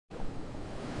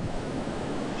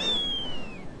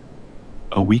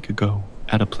A week ago,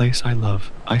 at a place I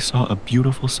love, I saw a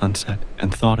beautiful sunset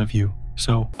and thought of you.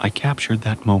 So I captured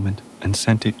that moment and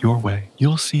sent it your way.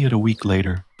 You'll see it a week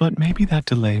later, but maybe that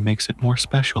delay makes it more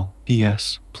special.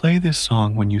 P.S. Play this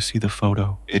song when you see the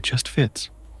photo. It just fits.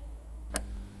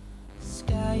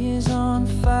 Sky is on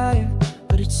fire,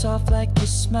 but it's soft like your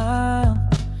smile.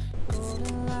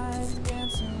 Golden lights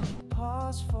dancing, we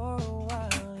pause for a while.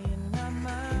 You're not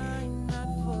mine, not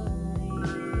fully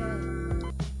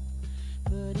yet.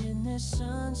 But in this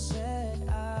sunset,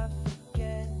 I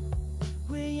forget.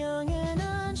 We're young and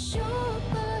unsure,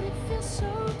 but it feels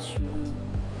so true.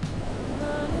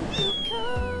 Running through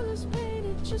colors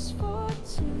painted just for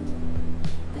two.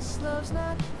 This love's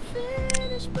not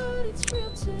finished, but it's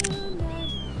real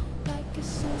tonight. Like a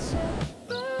sunset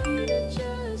burning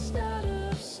just out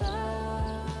of sight.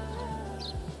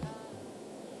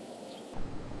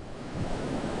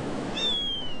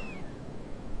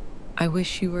 I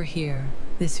wish you were here.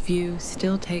 This view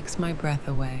still takes my breath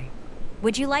away.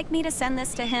 Would you like me to send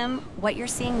this to him, what you're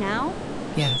seeing now?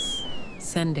 Yes,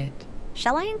 send it.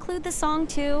 Shall I include the song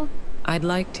too? I'd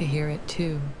like to hear it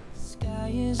too.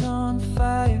 Sky is on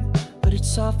fire, but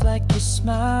it's soft like your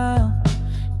smile.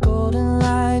 Golden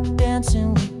light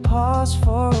dancing, we pause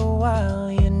for a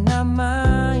while. You're not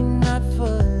mine,